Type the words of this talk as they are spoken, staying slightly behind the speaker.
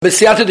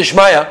B'siyata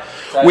d'shmaya,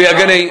 we're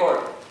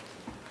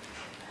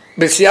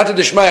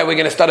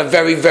going to start a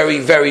very, very,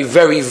 very,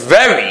 very,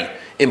 very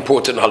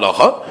important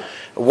halacha,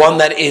 one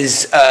that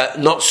is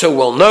not so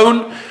well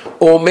known,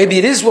 or maybe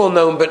it is well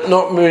known, but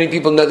not many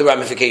people know the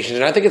ramifications.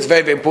 And I think it's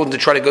very, very important to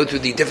try to go through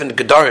the different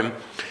gedarim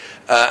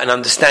and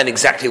understand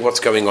exactly what's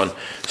going on.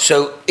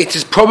 So it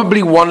is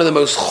probably one of the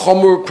most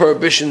chomer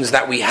prohibitions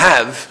that we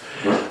have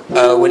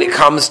when it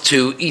comes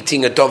to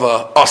eating a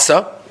dova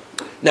asa.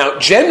 Now,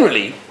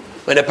 generally,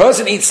 when a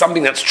person eats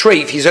something that's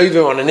treif, he's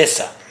over on an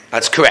issa.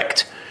 That's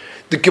correct.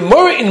 The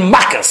Gemara in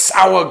Makkas,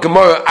 our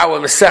Gemara, our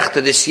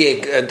Masechta this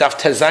year, Daf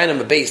Tezayin and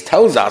Beis,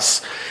 tells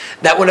us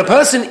that when a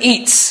person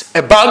eats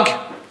a bug,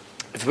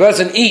 if a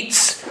person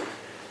eats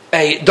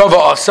a dova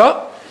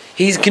asa,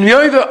 he's can be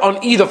over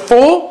on either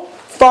 4,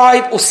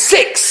 5, or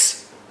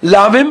 6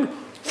 lavim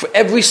for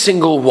every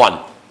single one.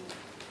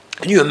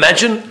 Can you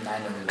imagine?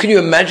 Can you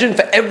imagine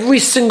for every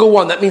single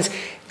one? That means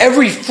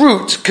every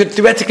fruit could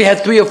theoretically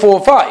have 3 or 4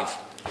 or 5.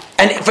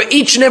 And for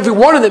each and every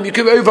one of them, you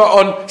could be over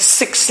on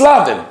 6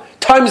 slavim.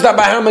 Times that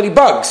by how many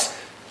bugs?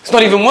 It's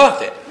not even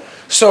worth it.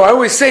 So I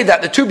always say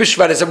that the Tu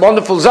B'Shvat is a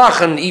wonderful zach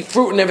and eat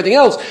fruit and everything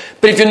else.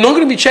 But if you're not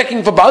going to be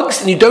checking for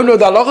bugs and you don't know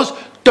the halachos,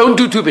 don't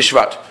do Tu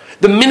B'Shvat.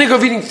 The minig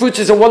of eating fruits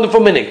is a wonderful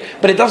minig,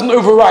 but it doesn't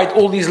override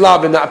all these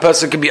lavim that a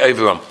person can be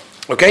over on.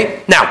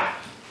 Okay? Now,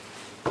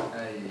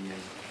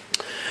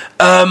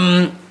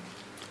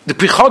 the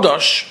Pri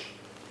Chodosh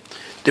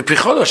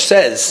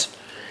says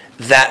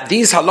that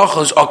these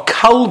halachos are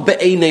kal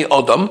be'enei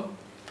odom.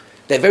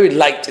 They're very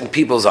light in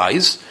people's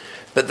eyes,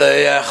 but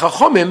the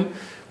Chachomim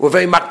were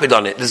very makbid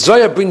on it. The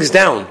Zohar brings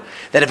down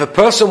that if a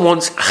person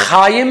wants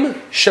chayim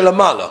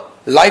shelamala,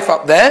 life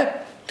up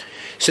there,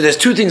 so there's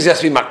 2 things he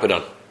has to be makbid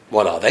on.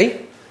 What are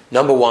they?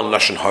 Number 1,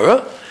 lashon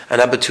hara, and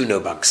number 2, no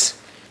bugs.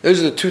 Those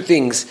are the 2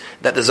 things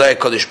that the Zohar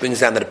Kodesh brings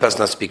down that a person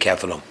has to be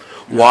careful on.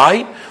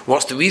 Why?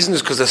 What's the reason?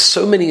 Is because there's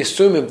so many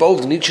isurim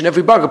involved in each and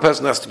every bug, a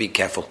person has to be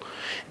careful.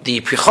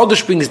 The Pri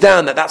Chodosh brings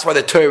down that's why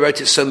the Torah wrote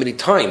it so many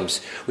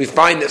times. We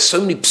find that so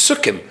many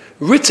psukim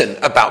written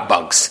about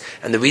bugs.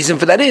 And the reason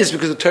for that is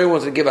because the Torah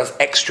wanted to give us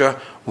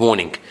extra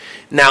warning.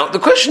 Now, the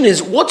question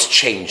is, what's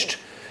changed?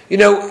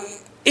 Is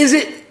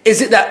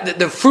it that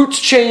the fruit's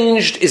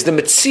changed? Is the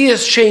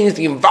metzias changed?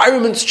 The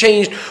environment's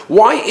changed?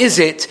 Why is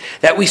it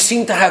that we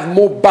seem to have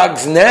more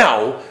bugs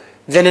now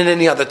than in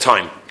any other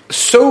time?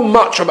 So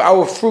much of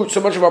our fruit,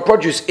 so much of our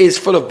produce is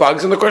full of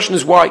bugs, and the question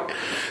is why.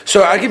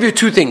 So I'll give you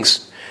 2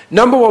 things.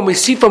 Number 1, we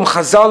see from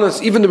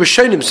Chazal, even the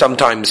Rishonim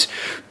sometimes,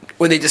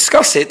 when they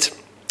discuss it,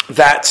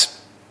 that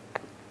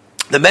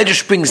the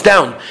Medrash brings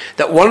down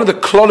that one of the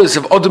klolas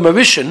of Odom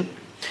HaRishon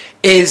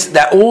is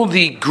that all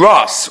the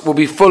grass will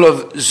be full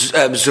of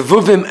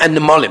Zevuvim and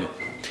Nemolim.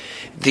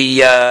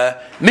 The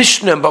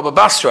Mishnah and Baba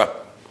Basra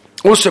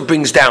also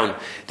brings down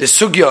the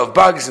sugya of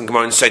bugs in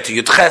Gemara in Sotah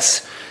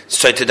Yudches,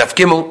 Sotah Daf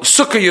Gimel,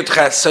 Sukkah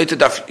Yudches, Sotah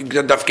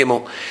Daf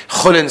Gimel,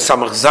 Chulin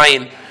Samach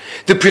Zayin.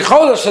 The Pri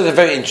Chodosh says a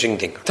very interesting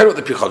thing. I'll tell you what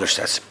the Pri Chodosh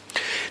says.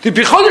 The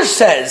Pri Chodosh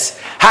says,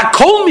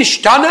 Hakol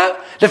mishtana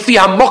lefi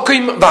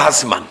hamokim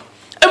v'hazman.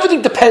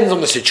 Everything depends on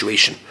the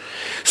situation.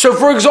 So,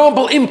 for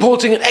example,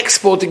 importing and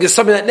exporting is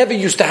something that never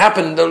used to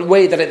happen the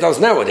way that it does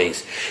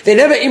nowadays. They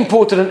never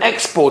imported and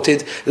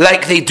exported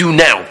like they do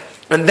now.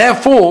 And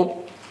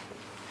therefore,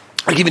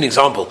 I'll give you an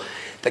example.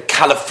 The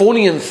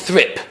Californian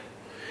thrip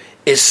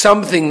is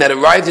something that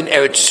arrived in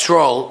Eretz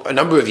Yisrael a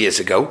number of years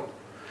ago,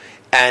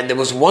 and there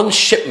was one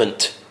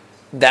shipment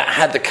that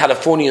had the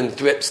Californian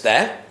thrips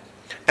there,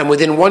 and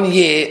within 1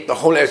 year, the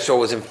whole Eretz Yisrael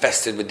was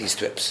infested with these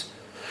thrips.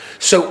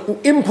 So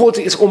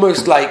importing is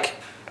almost like,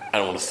 I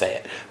don't want to say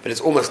it, but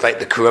it's almost like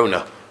the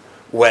corona,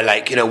 where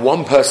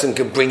one person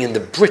can bring in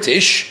the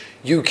British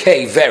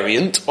UK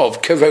variant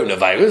of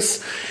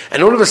coronavirus,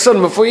 and all of a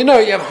sudden, before you know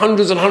it, you have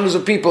hundreds and hundreds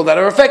of people that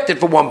are affected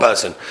for one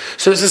person.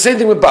 So it's the same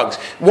thing with bugs.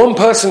 One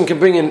person can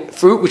bring in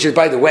fruit, which is,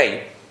 by the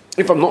way,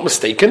 if I'm not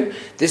mistaken,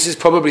 this is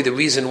probably the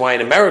reason why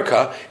in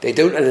America they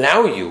don't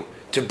allow you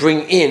to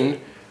bring in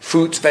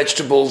fruits,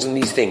 vegetables, and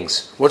these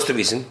things. What's the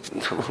reason?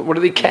 What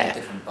do they care?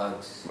 Different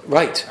bugs.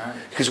 Right.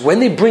 Because when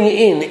they bring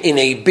it in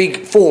a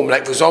big form,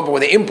 like for example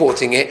when they're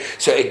importing it,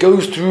 so it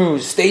goes through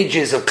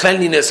stages of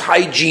cleanliness,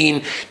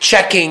 hygiene,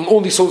 checking,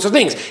 all these sorts of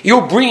things.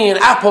 You're bringing an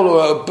apple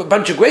or a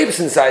bunch of grapes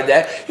inside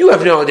there, you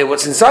have no idea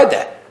what's inside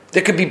there.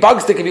 There could be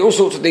bugs, there could be all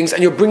sorts of things,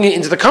 and you're bringing it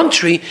into the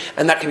country,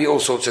 and that can be all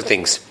sorts of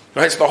things.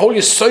 Right, so the whole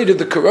yesod of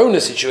the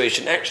corona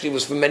situation actually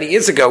was from many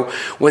years ago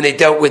when they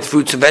dealt with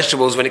fruits and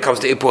vegetables when it comes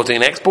to importing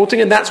and exporting,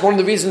 and that's one of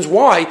the reasons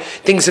why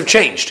things have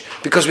changed,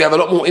 because we have a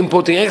lot more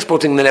importing and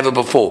exporting than ever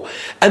before.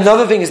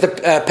 Another thing is the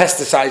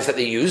pesticides that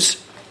they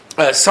use.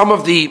 Some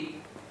of the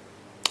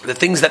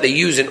things that they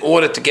use in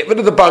order to get rid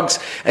of the bugs,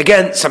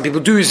 again, some people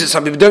do use it,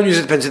 some people don't use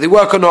it, depends if they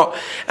work or not.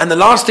 And the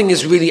last thing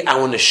is really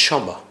our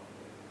neshama,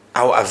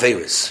 our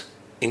averis,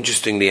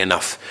 interestingly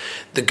enough.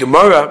 The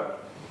Gemara,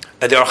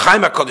 the Or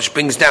Chaim HaKadosh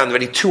brings down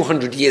already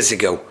 200 years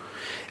ago,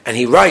 and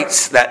he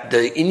writes that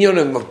the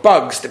inyanim of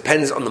bugs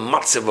depends on the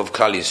matzav of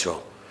Klal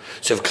Yisrael.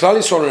 So if Klal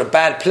Yisrael are in a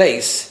bad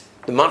place,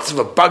 the matzah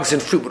of bugs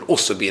and fruit would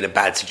also be in a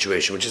bad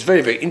situation, which is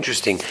very, very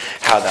interesting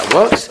how that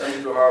works. That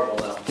means we're horrible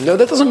now. No,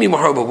 that doesn't mean we're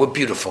horrible, we're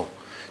beautiful.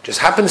 Just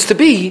happens to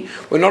be,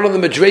 we're not on the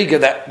madrega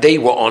that they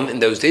were on in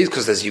those days,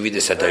 because there's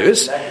Yeridus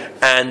Hadoros.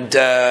 And,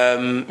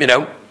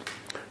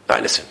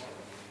 listen,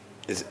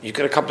 you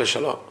can accomplish a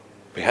lot.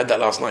 We had that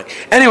last night.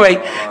 Anyway,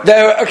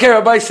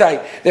 Rabbi say,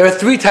 there are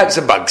 3 types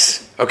of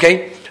bugs,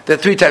 okay? There are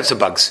 3 types of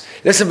bugs.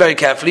 Listen very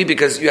carefully,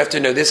 because you have to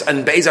know this,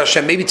 and Be'ez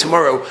Hashem, maybe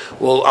tomorrow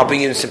I'll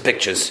bring you some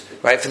pictures,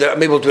 right?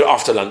 Maybe we'll do it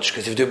after lunch,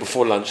 because if we do it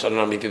before lunch, I don't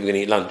know how many people are going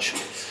to eat lunch.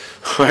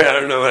 I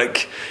don't know,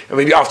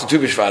 maybe after Tu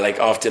B'Shvat,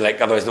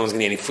 otherwise no one's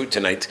going to eat any fruit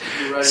tonight.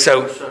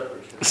 So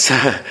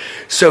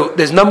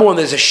there's number 1,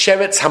 there's a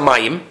Sheretz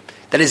Hamayim,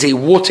 that is a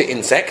water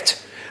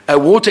insect. A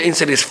water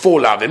insect is 4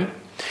 lavim.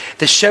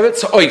 The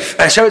Sheretz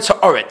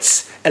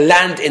Ha'oretz, a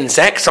land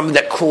insect, something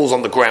that crawls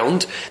on the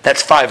ground,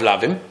 that's 5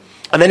 lavim.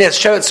 And then there's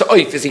Sheretz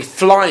Ha'oif, is a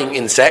flying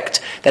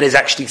insect, that is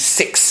actually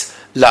 6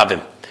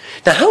 lavim.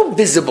 Now, how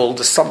visible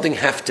does something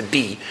have to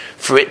be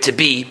for it to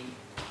be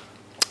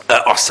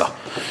Asa?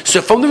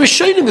 So from the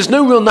Rishonim, there's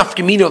no real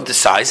nafkamina of the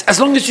size. As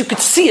long as you could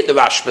see it, the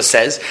Rashba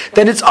says,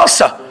 then it's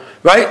Asa,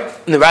 right?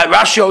 And the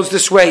Rashi goes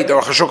this way, the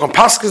Rosh Hashanah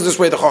Paskas this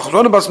way, the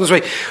Chacham Bas this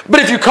way.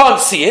 But if you can't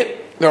see it,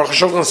 the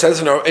Rosh Hashanah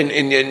says in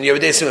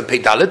Yeridei Simon Pei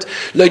Dalet,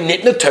 Lo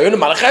nitna Torah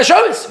Malachei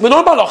Hashavis. We're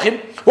not Malachim.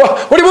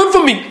 What do you want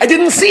from me? I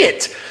didn't see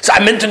it. So I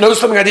meant to know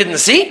something I didn't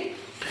see?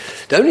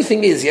 The only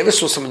thing is, you ever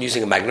saw someone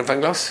using a magnifying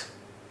glass?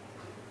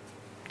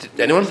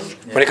 Anyone?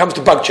 Yeah. When it comes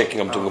to bug checking,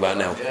 I'm talking about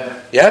now.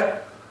 Yeah?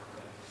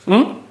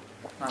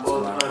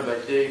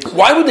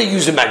 Why would they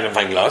use a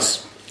magnifying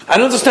glass? I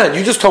don't understand.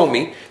 You just told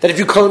me that if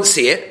you can't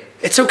see it,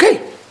 it's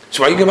okay.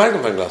 So why are you using a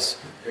magnifying glass?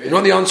 You know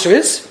what the answer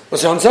is?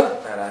 What's the answer?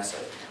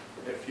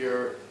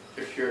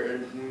 If you're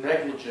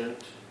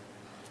negligent.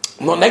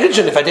 I'm not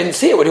negligent if I didn't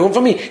see it. What do you want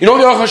from me? You know what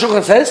the Aruch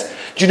HaShulchan says?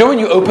 Do you know when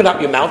you open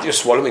up your mouth, you're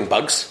swallowing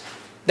bugs?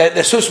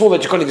 They're so small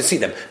that you can't even see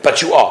them.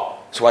 But you are.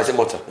 So why is it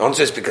mutter? The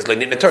answer is because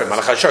Le'nit Torah,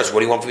 Malach HaShor. What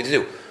do you want for me to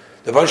do?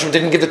 The Baruch Shem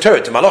didn't give the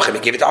Torah to Malachim. He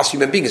gave it to us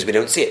human beings. We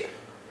don't see it.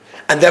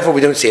 And therefore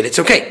we don't see it. It's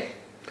okay.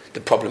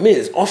 The problem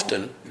is,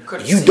 often,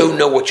 you don't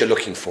know what you're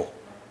looking for.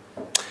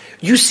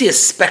 You see a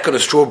speck on a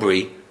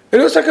strawberry, it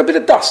looks like a bit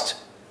of dust.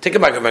 Take a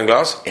magnifying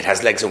glass, it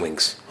has legs and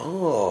wings.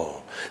 Oh.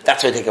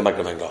 That's why I take a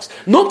magnifying glass.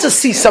 Not to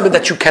see something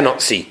that you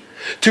cannot see.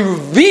 To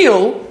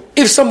reveal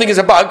if something is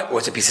a bug or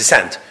it's a piece of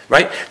sand.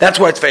 Right? That's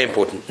why it's very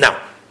important. Now,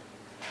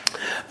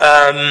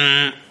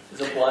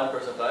 is a blind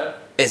person chayav?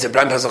 Is a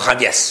blind person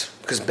chayav? Yes.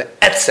 Because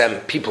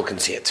be'etzem, people can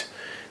see it.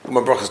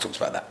 Gemara Brachos talks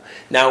about that.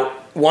 Now,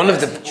 one of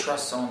the... He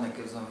trusts someone that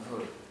gives them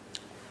food.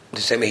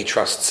 The same way he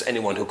trusts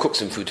anyone who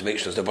cooks him food to make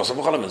sure there's no basar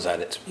v'cholam inside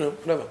it. No,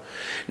 whatever.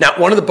 Now,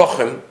 one of the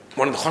Choshva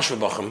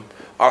Bachim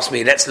asked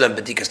me, let's learn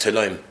Bedikas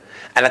Toloim.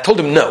 And I told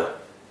him no.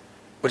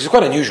 Which is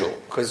quite unusual,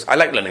 because I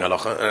like learning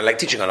halacha, and I like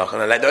teaching halacha,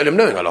 and I like the olim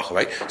knowing halacha,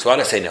 right? So why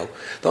do I say no?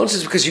 The answer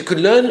is because you could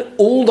learn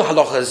all the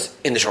halachas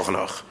in the Shulchan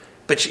Aruch,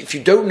 but if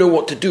you don't know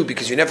what to do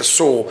because you never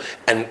saw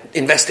and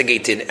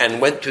investigated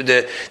and went to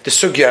the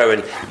sugya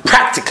and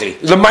practically,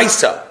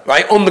 l'maisa,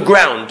 right, on the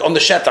ground, on the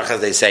shetach, as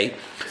they say,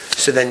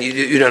 so then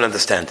you don't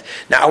understand.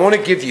 Now, I want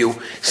to give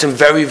you some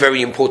very,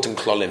 very important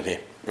klolim here,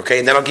 okay?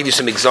 And then I'll give you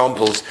some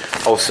examples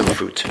of some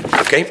fruit,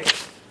 okay?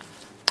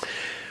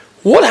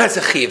 What has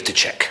a chiyuv to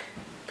check?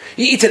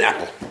 You eat an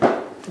apple.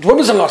 When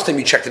was the last time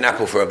you checked an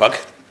apple for a bug?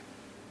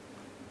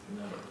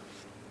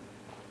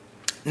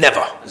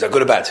 Never. Is that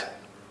good or bad?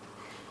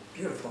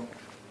 Beautiful.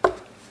 Do you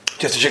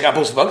have to check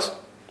apples for bugs?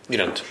 You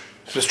don't.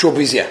 So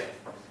strawberries, yeah.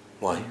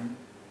 Why?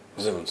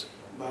 What's the difference?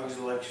 Bugs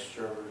like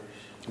strawberries.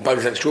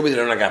 Bugs like strawberries,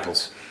 they don't like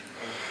apples.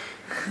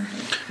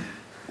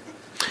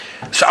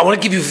 So I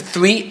want to give you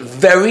 3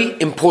 very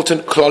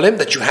important klolim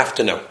that you have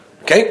to know.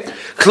 Okay?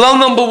 Klal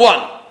number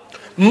 1.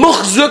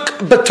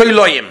 Muchzuk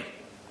b'toyloyim.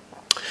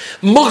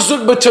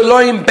 Muchzuk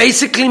b'toyloyim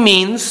basically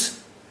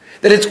means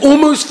that it's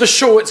almost for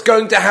sure it's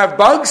going to have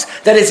bugs.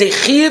 That is a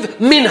chiv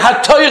min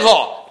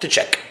ha-toyra to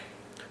check.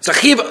 It's a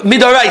chiv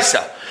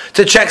midaraisa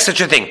to check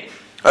such a thing.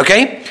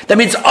 Okay? That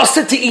means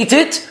asa to eat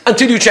it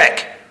until you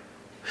check.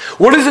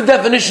 What is the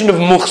definition of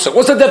muchzuk?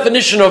 What's the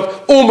definition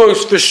of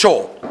almost for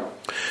sure?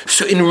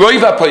 So in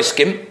Roiva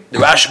Poiskim, the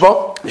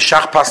Rashba, the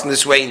Shach passing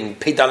this way in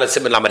Pei Dalet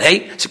Simon Lamed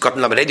Hey, Sikot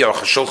Lamed Hey, the Aruch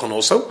HaShulchan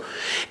also,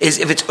 is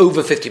if it's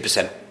over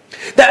 50%.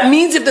 That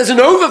means if there's an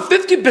over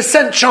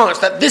 50% chance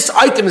that this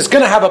item is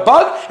going to have a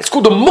bug, it's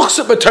called the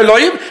Muchzuk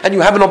b'Toyloyim, and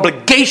you have an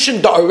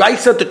obligation, the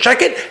Oraisa, to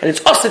check it, and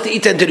it's also to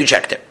eat it until you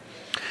checked it.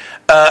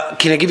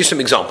 Can I give you some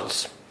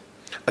examples?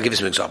 I'll give you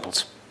some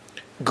examples.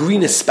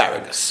 Green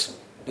asparagus.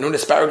 You know what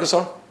asparagus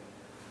are?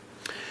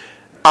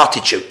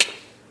 Artichoke. You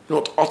know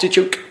what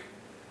artichoke?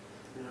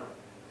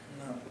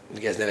 You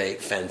guys never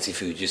ate fancy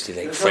food, just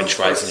like French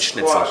fries and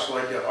schnitzel.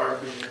 Like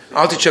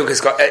artichoke has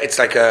got, it's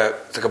like a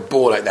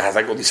ball like that, has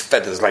like all these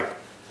feathers, like,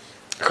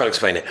 I can't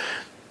explain it.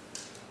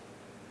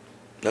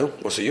 No?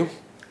 What's it you?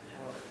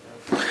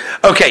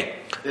 Okay.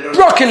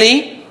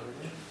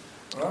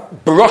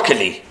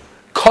 Broccoli,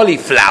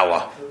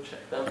 cauliflower.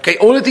 Okay,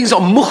 all the things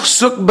are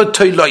muchzuk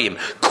b'toyloyim.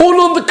 Corn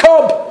on the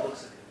cob.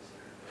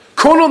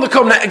 Corn on the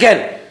cob. Now,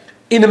 again,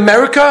 in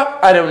America,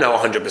 I don't know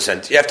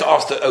 100%. You have to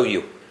ask the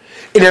OU.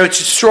 In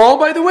Eretz Yisrael,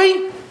 by the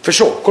way, for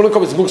sure, corn on the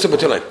cob is muksa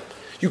b'tulayim.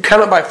 You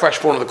cannot buy fresh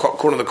corn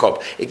on the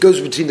cob. It goes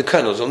between the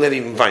kernels. You'll never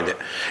even find it.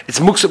 It's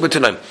muksa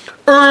b'tulayim.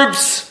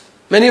 Herbs,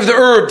 many of the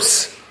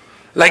herbs,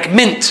 like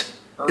mint,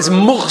 is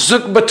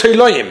muksa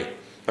b'tulayim.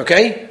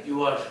 Okay? You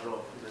wash it off.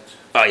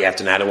 Oh, you have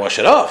to know how to wash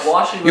it off.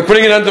 Washing You're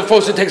putting it under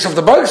force, it takes off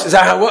the bugs? Is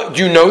that how it works?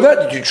 Do you know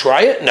that? Did you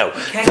try it? No.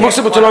 can't The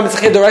muksa get b'tulayim is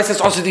chid d'oraisa, it's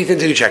also teeth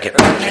until you check it. You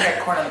can't get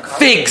corn on the cob.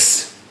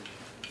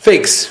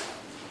 Figs.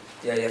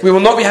 Yeah. We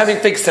will not be having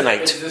figs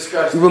tonight. It's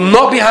disgusting. We will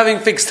not be having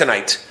figs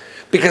tonight.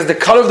 Because the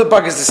color of the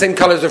bug is the same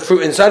color as the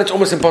fruit inside, it's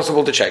almost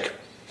impossible to check.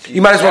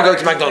 You might as well go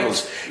to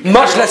McDonald's.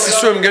 Much less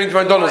assume going to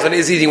McDonald's than it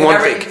is eating You one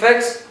never fig. eat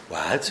figs?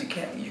 What? You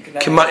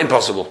can never.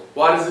 Impossible.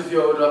 Why does it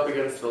feel it up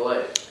against the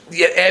light?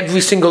 Yeah,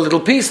 every single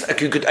little piece, I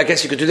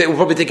guess you could do that. It will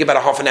probably take you about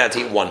a half an hour to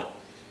eat one.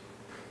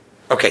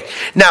 Okay.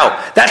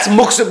 Now, that's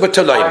muksa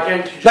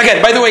b'tulayim.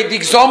 Again, by the way, the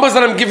examples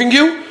that I'm giving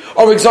you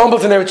are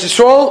examples in Eretz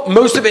Yisrael,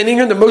 most of it in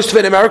England and most of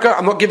it in America.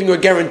 I'm not giving you a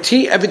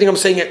guarantee. Everything I'm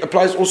saying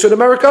applies also in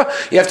America.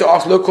 You have to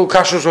ask local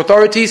kashrus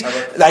authorities.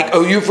 Like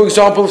OU, for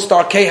example,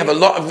 Star K have a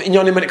lot of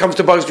inyanim when it comes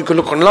to bugs. You can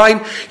look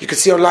online. You can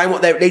see online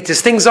what their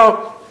latest things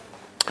are.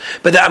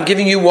 But I'm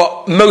giving you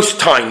what most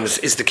times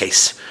is the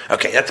case.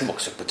 Okay, that's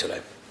muksa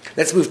b'tulayim.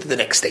 Let's move to the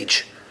next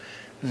stage.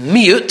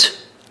 Miut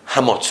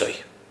hamotzoi.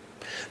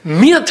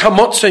 Miut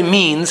hamotzoi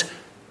means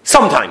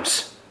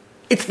sometimes.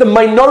 It's the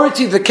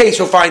minority of the case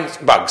you'll find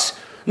bugs.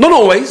 Not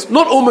always,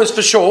 not almost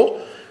for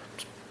sure.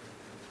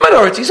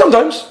 Minority,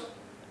 sometimes.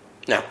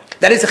 Now,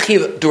 that is a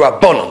chiv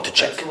d'Rabbanan to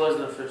check. That's less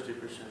than 50%.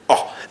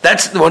 Oh,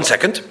 that's 1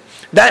 second.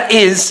 That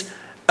is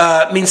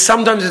means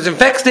sometimes it's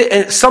infected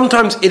and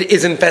sometimes it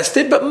is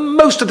infested, but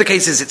most of the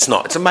cases it's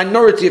not. It's a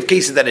minority of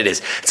cases that it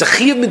is. It's a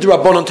chiv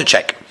d'Rabbanan to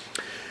check.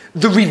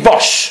 The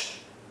Rivosh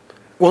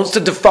wants to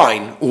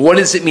define what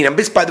does it mean. And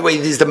this, by the way,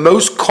 is the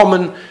most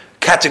common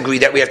category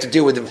that we have to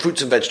deal with in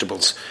fruits and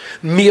vegetables.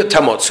 Miut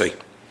hamotzoi.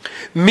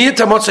 Miut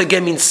hamotzoi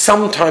again means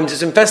sometimes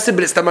it's infested,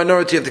 but it's the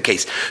minority of the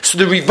case. So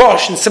the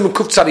Rivosh in Simon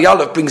Kuf Tzadi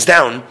Aleph brings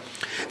down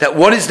that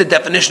what is the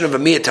definition of a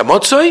miut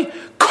hamotzoi?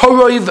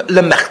 Koroiv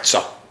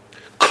lemechza.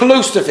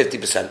 Close to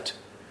 50%.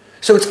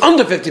 So it's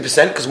under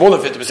 50%, because more than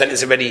 50%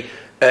 is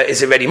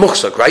already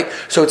muchzak, right?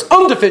 So it's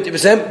under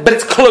 50%, but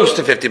it's close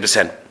to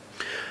 50%.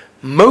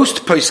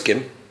 Most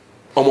poskim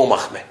are more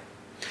machmeh.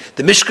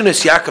 The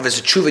Mishkanos Yaakov is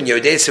a tshuva in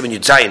Yodei 7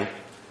 Yud Zayin,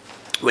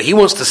 where he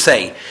wants to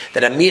say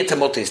that a miut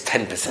hamotzoi is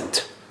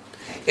 10%.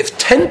 If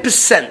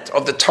 10%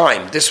 of the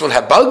time this will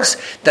have bugs,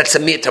 that's a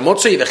miut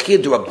hamotzoi.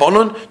 Yevachir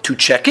d'Rabbanan to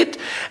check it,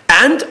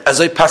 and as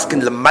I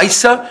paskin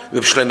lemaisa,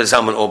 Reb Shlomo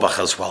Zalman Auerbach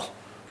as well.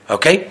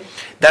 Okay,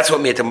 that's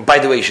what miut hamotzoi. By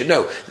the way, you should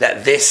know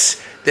that this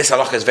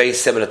halacha is very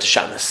similar to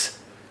shatnez.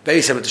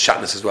 Very similar to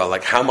shatnez as well.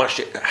 Like how many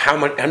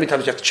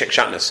times do you have to check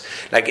shatnez?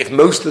 Like if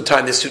most of the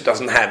time this suit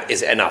doesn't have,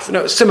 is it enough?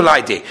 No, similar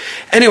idea.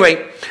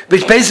 Anyway,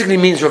 which basically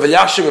means Rav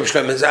Elyashiv, Rav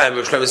Shlomo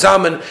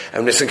Zalman,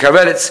 and Nissan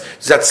Kareretz,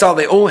 Zatzal,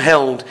 they all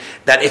held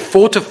that if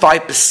 4 to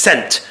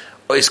 5%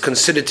 is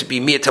considered to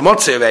be miut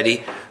hamotzoi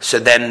already, so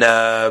then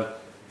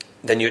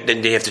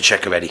they have to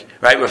check already,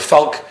 right? Rav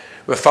Falk,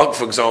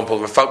 for example,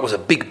 Rav Falk was a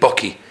big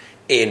bucky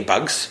in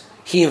bugs.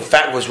 He in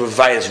fact was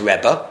Ravaya's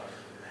Rebbe,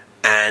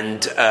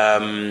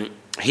 and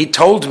he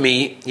told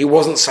me he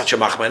wasn't such a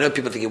machmir. I know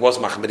people think he was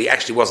machmir, but he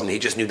actually wasn't. He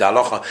just knew the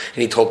halacha,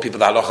 and he told people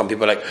the halacha, and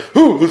people were like,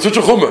 "Oh, that's such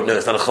a chumrah." No,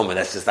 it's not a chumrah.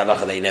 That's just the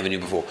halacha that he never knew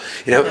before.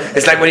 You know,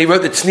 it's like when he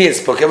wrote the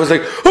Tznius book. It was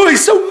like, "Oh,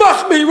 he's so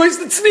machmir. He writes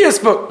the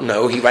Tznius book."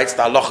 No, he writes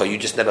the halacha. You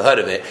just never heard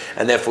of it,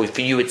 and therefore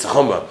for you it's a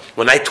chumrah.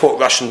 When I taught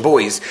Russian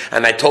boys,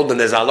 and I told them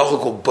there's a halacha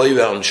called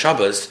boira on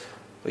Shabbos,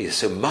 well, you're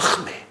so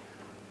machmir.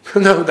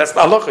 No, that's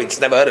the halacha. You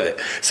just never heard of it.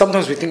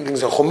 Sometimes we think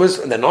things are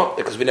chumras and they're not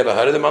because we never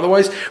heard of them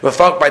otherwise.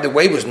 Rafal, by the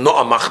way, was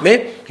not a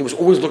machmir. He was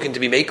always looking to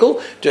be mekel.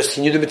 Just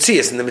he knew the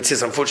mitzias, and the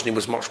mitzias unfortunately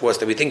was much worse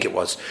than we think it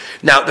was.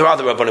 Now there are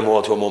other rabbanim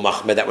who are more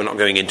machmir that we're not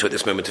going into at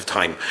this moment of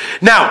time.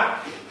 Now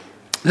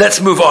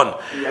let's move on.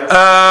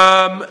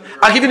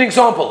 I'll give you an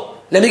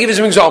example. Let me give you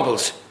some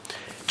examples.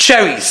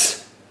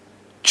 Cherries.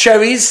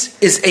 Cherries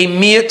is a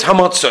miut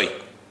hamotzoi.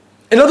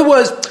 In other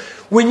words,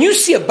 when you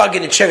see a bug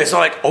in a cherry, it's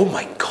not like, oh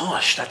my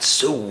gosh, that's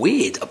so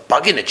weird. A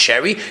bug in a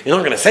cherry? You're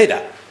not going to say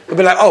that. You'll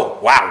be like, oh,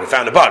 wow, we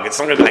found a bug. It's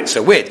not going to be like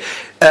so weird.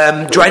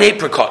 Dried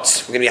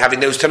apricots. We're going to be having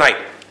those tonight.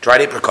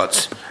 Dried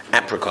apricots.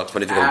 Apricots,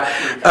 whatever you call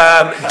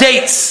them.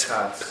 Dates.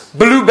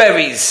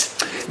 Blueberries.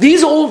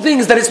 These are all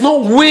things that it's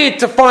not weird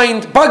to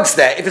find bugs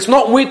there. If it's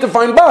not weird to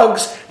find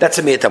bugs, that's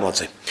a miut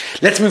hamotzoi.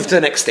 Let's move to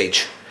the next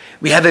stage.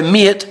 We have a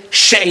miut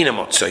she'ein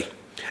hamotzoi.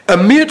 A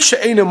miut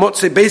she'ein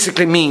hamotzoi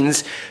basically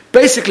means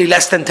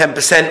less than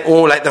 10%,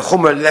 or like the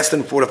chumrah less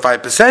than 4 to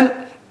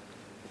 5%.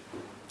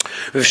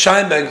 Rav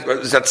Scheinberg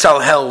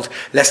Zatzal held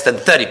less than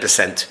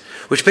 30%,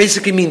 which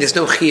basically means there's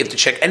no chiyuv to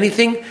check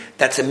anything.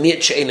 That's a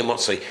miut she'ein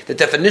hamotzoi. The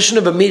definition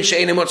of a miut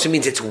she'ein hamotzoi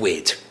means it's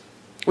weird.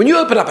 When you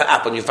open up an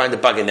apple and you find a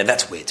bug in there,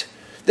 that's weird.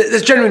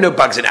 There's generally no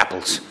bugs in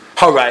apples.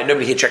 All right,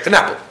 nobody here checked an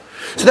apple.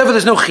 So therefore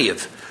there's no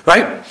chiyuv.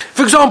 Right?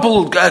 For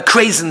example,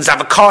 craisins,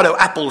 avocado,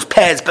 apples,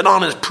 pears,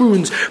 bananas,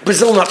 prunes,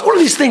 Brazil nuts, all of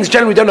these things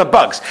generally don't have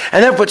bugs,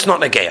 and therefore it's not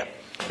Nageya.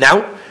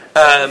 Now,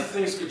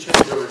 things could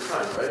change over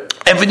time, right?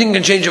 everything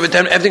can change over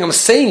time. Everything I'm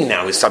saying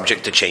now is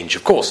subject to change,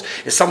 of course.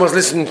 If someone's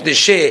listening to this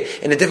share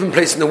in a different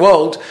place in the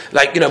world,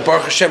 like,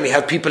 Baruch Hashem, we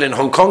have people in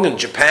Hong Kong and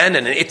Japan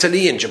and in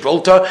Italy and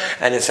Gibraltar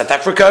and in South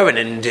Africa and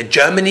in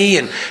Germany,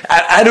 and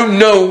I don't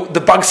know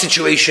the bug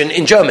situation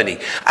in Germany.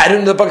 I don't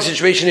know the bug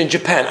situation in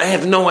Japan. I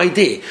have no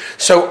idea.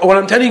 So what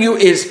I'm telling you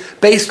is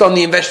based on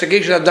the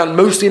investigation I've done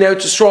mostly in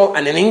Eretz Yisrael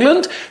and in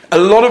England. A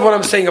lot of what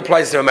I'm saying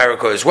applies to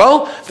America as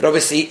well, but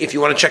obviously if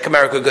you want to check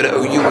America, go to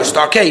OU or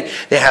Starkey.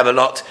 They have a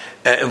lot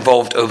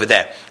involved over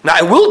there. Now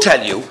I will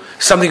tell you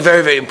something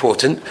very, very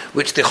important,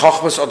 which the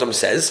Chochmas Adam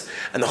says,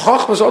 and the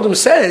Chochmas Adam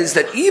says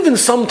that even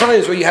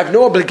sometimes where you have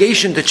no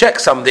obligation to check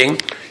something,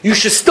 you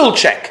should still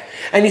check.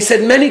 And he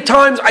said, many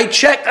times I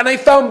checked and I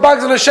found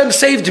bugs and Hashem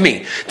saved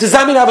me. Does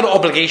that mean I have an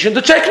obligation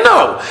to check?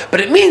 No.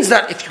 But it means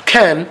that if you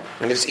can,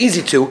 and if it's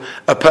easy to,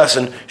 a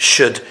person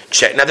should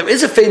check. Now there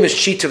is a famous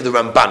sheet of the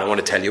Ramban I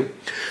want to tell you.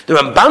 The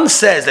Ramban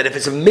says that if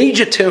it's a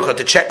major tircha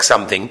to check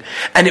something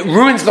and it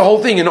ruins the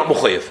whole thing, you're not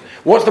mechuyev.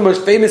 What's the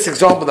most famous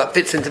example that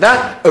fits into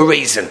that? A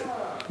raisin.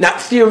 Now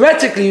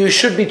theoretically you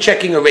should be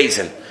checking a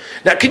raisin.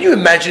 Now can you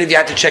imagine if you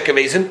had to check a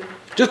raisin?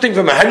 Just think for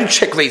a minute, how do you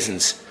check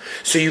raisins?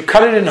 So you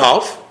cut it in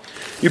half,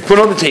 you put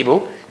it on the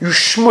table, you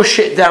smush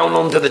it down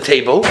onto the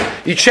table,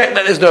 you check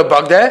that there's no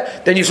bug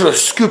there, then you sort of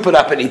scoop it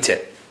up and eat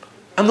it.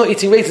 I'm not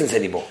eating raisins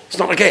anymore. It's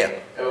not Nageya.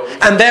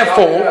 And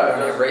therefore...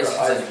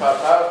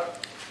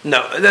 No,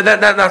 I'm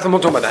not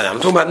talking about that now. I'm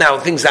talking about now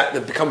things that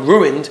have become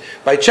ruined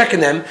by checking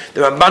them.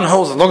 The Ramban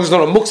holds, as long as it's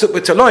not a muksat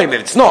with taloim.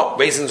 If it's not,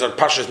 raisins or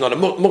pasha is not a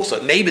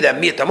muksat. Maybe they're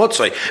miyat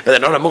amotzoi, but they're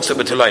not a muksat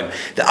with taloim.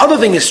 The other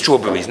thing is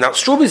strawberries. Now,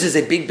 strawberries is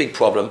a big, big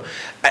problem.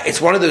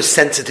 It's one of those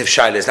sensitive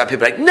shilas that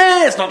people are like,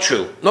 nah, it's not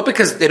true. Not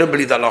because they don't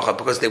believe the halacha,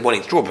 because they want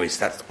to eat strawberries.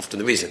 That's often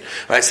the reason.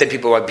 Right? Same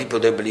people why people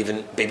don't believe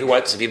in baby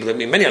wipes, and people don't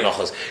believe in many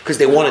halachas, because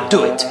they want to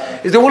do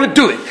it. They want to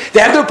do it.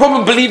 They have no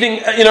problem believing,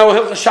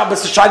 Hilchos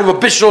Shabbos, a shilah, or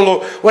bishul,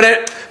 or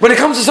whatever. When it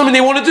comes to something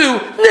they want to do,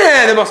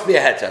 there must be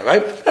a heter,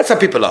 right? That's how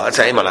people are. That's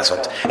how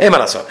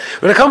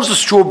emalasot. When it comes to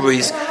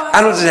strawberries,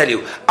 I don't know what to tell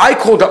you. I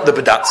called up the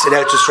Badats in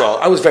Eretz Yisrael.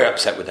 I was very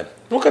upset with them.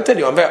 I'm not going to tell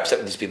you, I'm very upset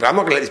with these people. I'm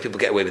not going to let these people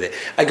get away with it.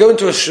 I go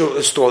into a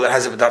store that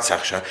has a Badat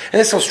Sachsha, and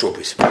they sell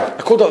strawberries.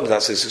 I called up the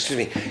Badat and said, excuse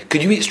me,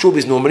 could you eat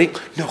strawberries normally?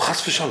 No,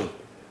 chas v'shalom.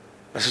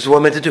 I said, so what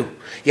am I meant to do?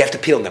 You have to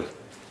peel them.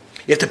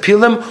 You have to peel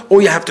them,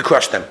 or you have to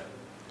crush them.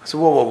 I said,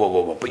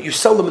 whoa. But you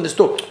sell them in the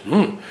store.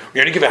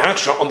 We only give a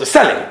hechsher on the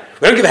selling.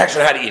 We don't give a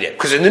hechsher on how to eat it.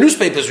 Because in the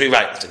newspapers we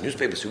write. I said,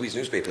 newspapers? Who reads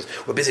newspapers?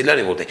 We're busy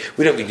learning all day.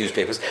 We don't read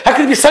newspapers. How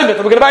can it be Sunday that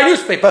we're going to buy a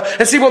newspaper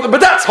and see what the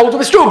Badats hold of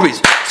the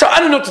strawberries? So I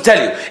don't know what to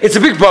tell you. It's a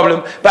big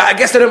problem, but I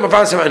guess they don't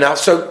find something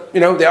else. So,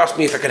 they asked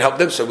me if I can help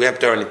them. So we have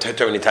Torah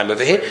time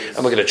over here, and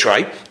we're going to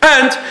try.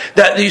 And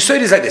the Yisod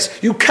is like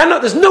this. You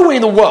cannot, there's no way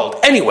in the world,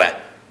 anywhere,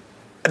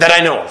 that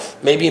I know of,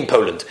 maybe in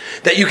Poland,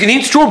 that you can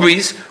eat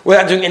strawberries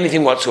without doing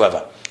anything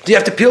whatsoever. Do you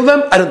have to peel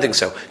them? I don't think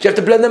so. Do you have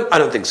to blend them? I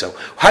don't think so.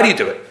 How do you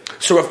do it?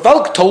 So Rav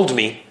Falk told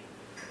me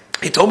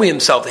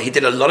himself that he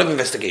did a lot of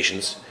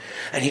investigations,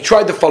 and he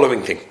tried the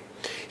following thing.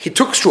 He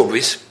took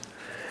strawberries,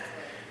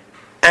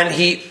 and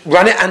he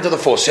ran it under the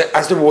faucet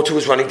as the water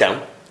was running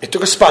down. He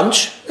took a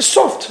sponge,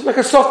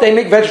 they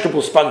make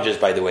vegetable sponges,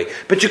 by the way,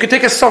 but you could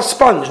take a soft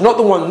sponge, not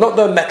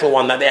the metal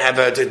one that they have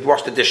to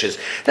wash the dishes.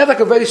 They have like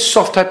a very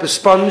soft type of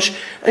sponge,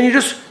 and you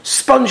just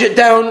sponge it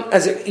down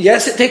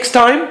yes, it takes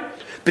time,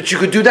 but you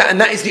could do that,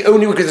 and that is the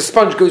only way, because the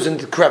sponge goes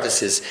into the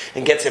crevices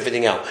and gets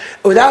everything out.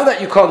 Without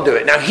that, you can't do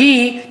it. Now,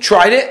 he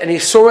tried it, and he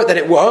saw it that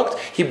it worked.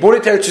 He brought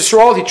it to Eretz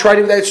Yisrael. He tried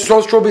it with Eretz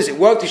Yisrael strawberries. It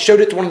worked. He showed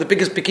it to one of the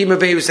biggest Pekim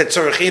over here who said,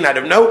 Tzorachin, I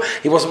don't know.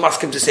 He wasn't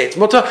asking to say it's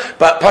mutter,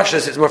 but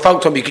Pashas, it's Mafal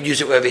Tom, you could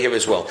use it over here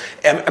as well.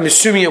 I'm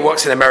assuming it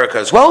works in America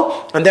as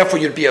well, and therefore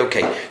you'd be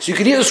okay. So you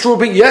could eat a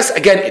strawberry. Yes,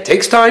 again, it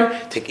takes time.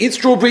 Eat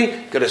strawberry.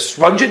 You've got to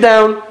sponge it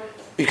down.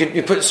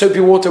 You put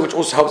soapy water, which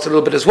also helps a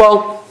little bit as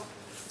well.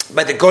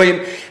 But the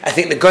Goyim, I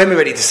think the Goyim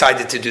already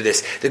decided to do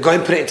this. The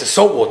Goyim put it into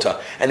salt water,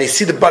 and they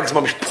see the bugs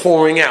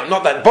pouring out.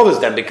 Not that it bothers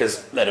them,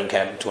 because they don't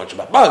care too much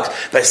about bugs,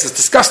 but it's just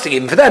disgusting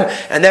even for them,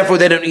 and therefore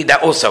they don't eat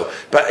that also.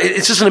 But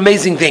it's just an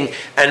amazing thing,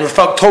 and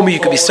Rafal told me you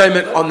could be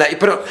soymik on that. You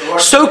put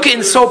it, soak it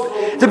in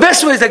salt. The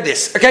best way is like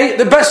this, okay?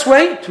 The best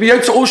way to be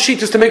able to all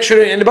sheet is to make sure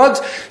there ain't any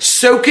bugs.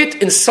 Soak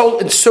it in salt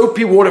and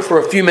soapy water for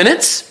a few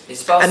minutes,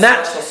 and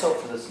that.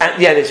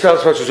 They spell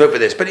special soap for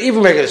this, but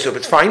even regular soap,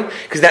 it's fine,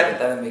 because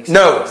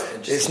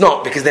it's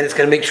not, because then it's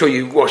going to make sure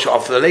you wash it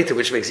off for the later,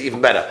 which makes it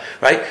even better,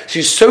 right? So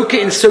you soak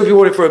it in soapy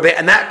water for a bit,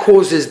 and that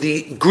causes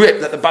the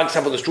grip that the bugs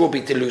have on the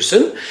strawberry to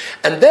loosen,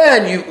 and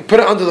then you put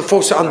it under the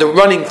faucet under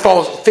running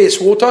fierce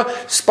water,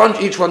 sponge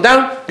each one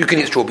down, you can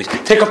eat strawberries.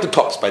 Take off the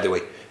tops, by the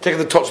way. Take off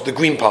the tops of the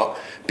green part,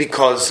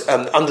 because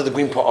under the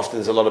green part often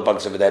there's a lot of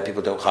bugs over there.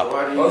 People don't cut.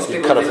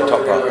 You cut off the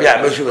top part.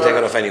 Yeah, most people take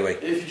it off anyway.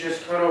 If you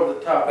just cut off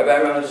the top,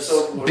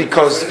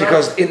 because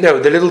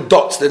the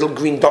little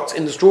green dots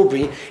in the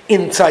strawberry,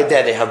 inside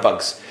there they have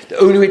bugs. The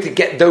only way to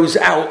get those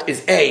out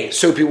is A,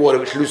 soapy water,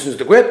 which loosens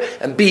the grip,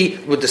 and B,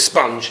 with the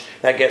sponge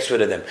that gets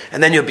rid of them.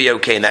 And then you'll be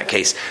okay in that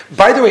case.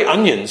 By the way,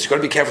 onions, you've got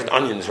to be careful with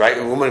onions, right?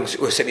 A woman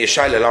sent me a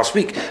shaila last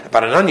week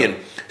about an onion.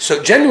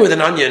 So generally with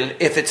an onion,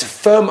 if it's a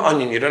firm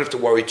onion, you don't have to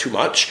worry too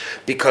much,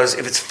 because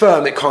if it's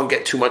firm, it can't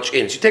get too much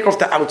in. So you take off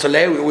the outer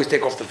layer, we always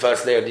take off the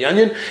first layer of the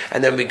onion,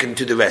 and then we can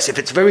do the rest. If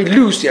it's very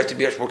loose, you have to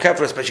be much more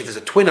careful, especially if it's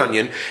a twin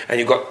onion, and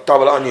you've got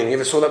double onion. You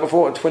ever saw that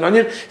before, a twin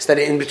onion? So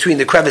that in between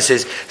the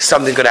crevices,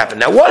 something could happen.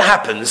 Now what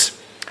happens...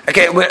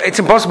 Okay, it's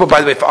impossible,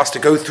 by the way, for us to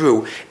go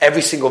through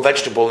every single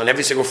vegetable and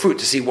every single fruit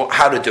to see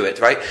how to do it,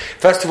 right?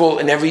 First of all,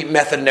 in every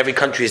method in every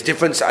country is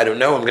different, so I don't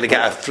know. I'm going to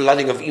get a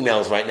flooding of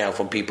emails right now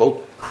from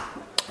people.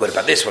 What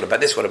about this? What about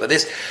this? What about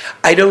this?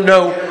 I don't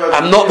know.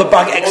 I'm not the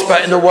bug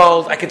expert in the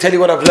world. I can tell you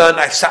what I've learned.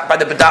 I've sat by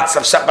the Badatz,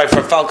 I've sat by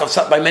Falk, I've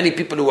sat by many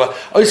people who are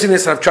hosting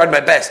this, and I've tried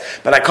my best.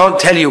 But I can't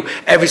tell you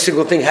every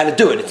single thing how to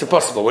do it. It's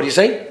impossible. What do you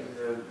say?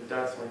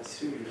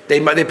 They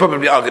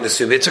probably are going to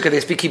sue me. It's okay, they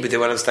speak Hebrew, they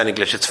won't understand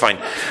English, it's fine.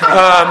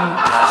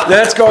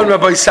 Let's go on,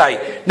 Rabbi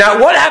Say. Now,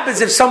 what happens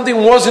if something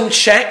wasn't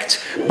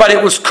checked, but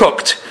it was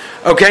cooked?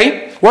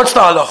 Okay? What's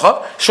the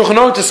halacha? Shulchan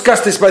Aruch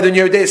discussed this by the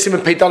New Day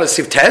Simon Peital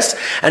Siv Test,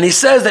 and he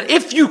says that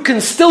if you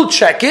can still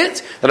check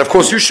it, then of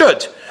course you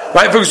should.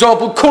 Right, for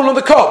example, corn on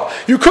the cob.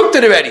 You cooked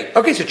it already.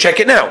 Okay, so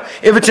check it now.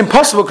 If it's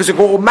impossible because it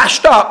got all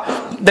mashed up,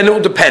 then it will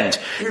depend.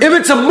 If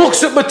it's a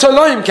muksut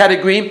b'talayim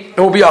category, it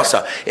will be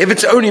asa. If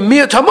it's only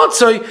miyat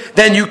hamatzoi,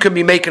 then you can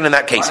be making in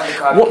that case. Corn on the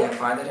cob, you can't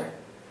find it here?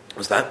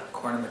 What's that?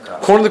 Corn on the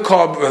cob. Corn on the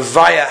cob,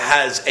 Ravaya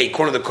has a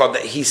corn on the cob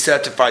that he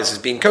certifies as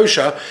being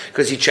kosher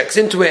because he checks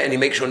into it and he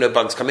makes sure no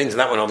bugs come into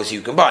that one. Obviously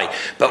you can buy,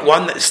 but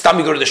one that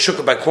you go to the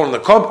shukah by corn on the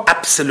cob,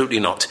 absolutely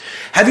not.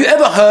 Have you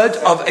ever heard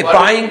of a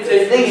buying?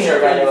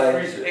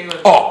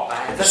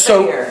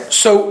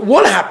 So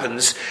what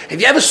happens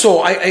if you ever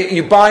saw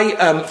you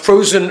buy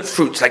frozen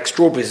fruits like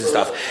strawberries and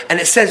stuff, and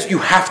it says you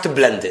have to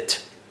blend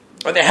it.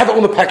 They have it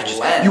on the packages.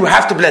 You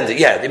have to blend it.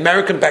 Yeah, the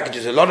American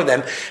packages, a lot of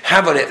them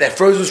have on it. They're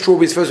frozen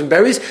strawberries, frozen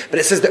berries, but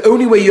it says the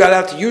only way you're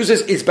allowed to use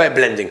this is by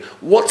blending.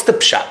 What's the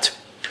pshat?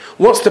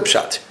 What's the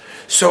pshat?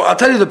 So I'll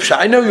tell you the pshat.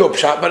 I know your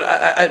pshat, but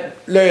I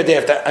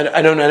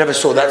don't know. I never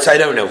saw that, so I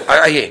don't know.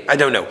 I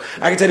don't know.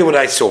 I can tell you what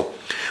I saw.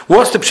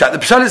 What's the pshat? The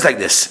pshat is like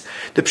this.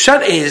 The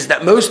pshat is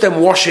that most of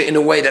them wash it in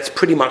a way that's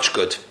pretty much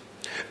good,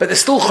 but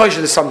there's still choshev,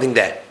 there's something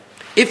there.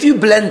 If you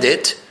blend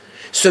it,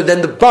 so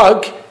then the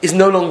bug is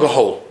no longer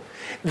whole.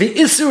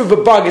 The issue of a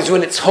bug is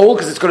when it's whole,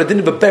 because it's got a din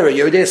of a berry,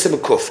 Yeridei Simon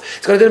Kuf.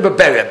 It's got a din of a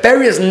berry. A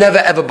berry is never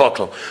ever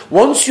bottle.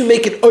 Once you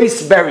make it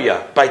ois berry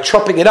by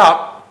chopping it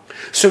up,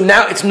 so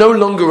now it's no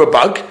longer a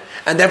bug,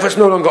 and therefore it's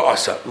no longer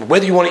asa.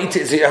 Whether you want to eat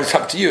it, it's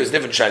up to you. It's a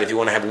different shayla if you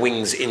want to have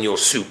wings in your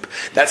soup.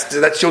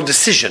 That's your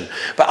decision.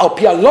 But al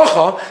pi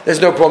halacha,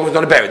 there's no problem, it's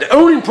not a berry. The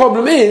only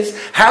problem is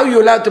how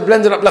you're allowed to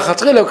blend it up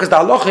lachatrila, because the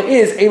halacha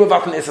is ein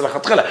mevatel issa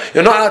lachatrila.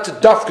 You're not allowed to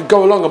dafka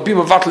go along and be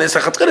mevatel issa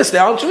lachatrila. So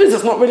the answer is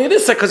it's not really an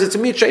issa, because it's a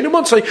meat she'einu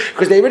motzei,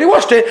 because they already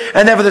washed it,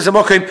 and therefore there's a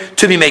mokim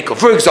to be makel.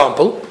 For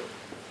example,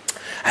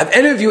 have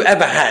any of you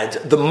ever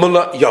had the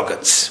mullah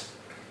yogurts?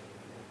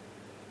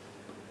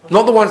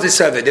 Not the ones they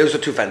serve it, those are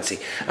too fancy.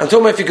 I'm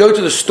talking about if you go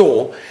to the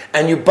store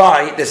and you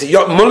buy, there's a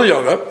mullah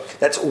yogurt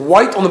that's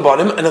white on the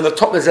bottom, and on the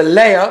top there's a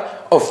layer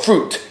of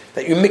fruit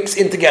that you mix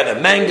in together.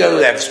 Mango,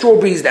 they have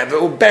strawberries, they have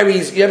little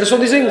berries. You ever saw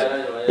these things? You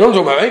know what I'm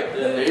talking about, right?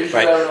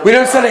 Right. We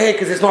don't sell it here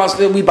because it's not,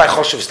 we buy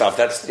choshev stuff,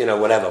 that's,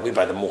 whatever. We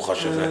buy the more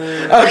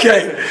choshev.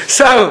 Okay,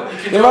 so,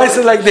 the mice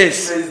are like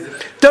this.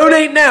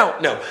 Donate now!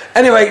 No.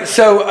 Anyway,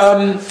 so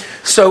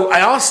I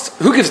asked,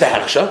 who gives the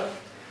harsha?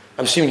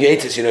 I'm assuming you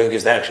ate it, so you know who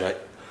gives the harsha, right?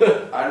 I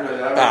don't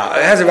know that.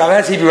 It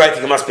has Hebrew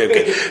writing, it must be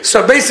okay.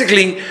 So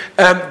basically,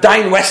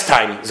 Dain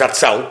Westheim,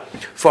 Zatzal,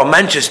 from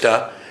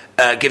Manchester,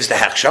 gave the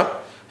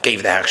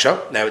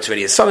Hersha. Now it's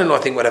really his son-in-law, I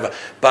think, whatever.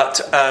 But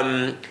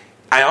I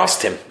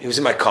asked him, he was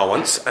in my car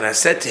once, and I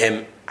said to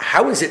him,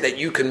 how is it that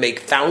you can make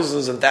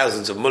thousands and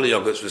thousands of mullah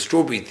yogurts with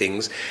strawberry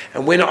things,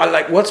 and we're not? I'm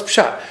like, what's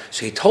pshat?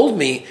 So he told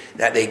me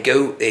that they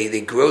grow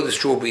the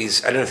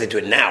strawberries. I don't know if they do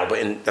it now,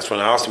 but that's when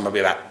I asked him,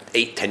 probably about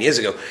 8-10 years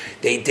ago.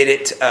 They did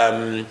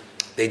it.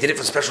 They did it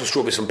for special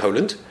strawberries from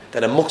Poland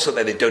that are muksat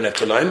that they don't have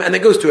to lime, and it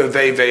goes through a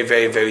very, very,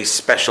 very, very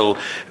special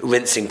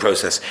rinsing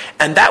process.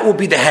 And that will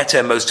be the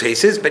heta in most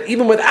cases, but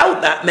even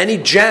without that, many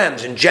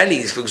jams and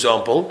jellies, for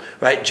example,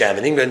 right, jam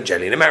in England,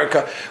 jelly in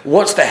America,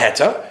 what's the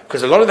heta?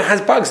 Because a lot of it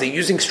has bugs. They're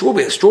using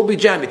strawberry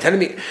jam. You're telling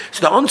me.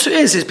 So the answer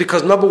is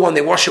because number one,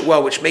 they wash it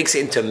well, which makes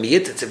it into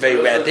meat. It's a very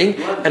rare thing,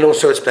 and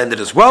also it's blended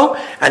as well.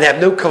 And they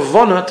have no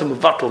kavana to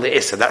muvatal the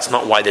issa. That's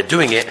not why they're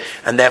doing it,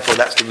 and therefore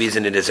that's the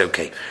reason it is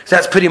okay. So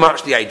that's pretty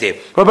much the idea.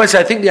 Rabbi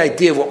said, I think the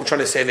idea of what we're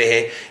trying to say over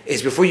here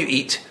is before you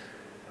eat,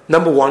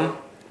 number one,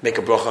 make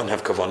a bracha and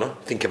have kavana.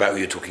 Think about who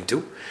you're talking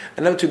to.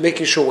 And number two,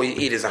 making sure what you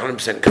eat is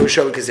 100%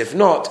 kosher, because if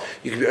not,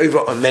 you can be over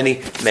on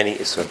many, many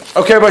issues.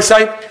 Okay, Rabbi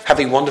Say, have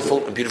a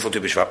wonderful and beautiful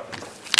Tu B'Shvat.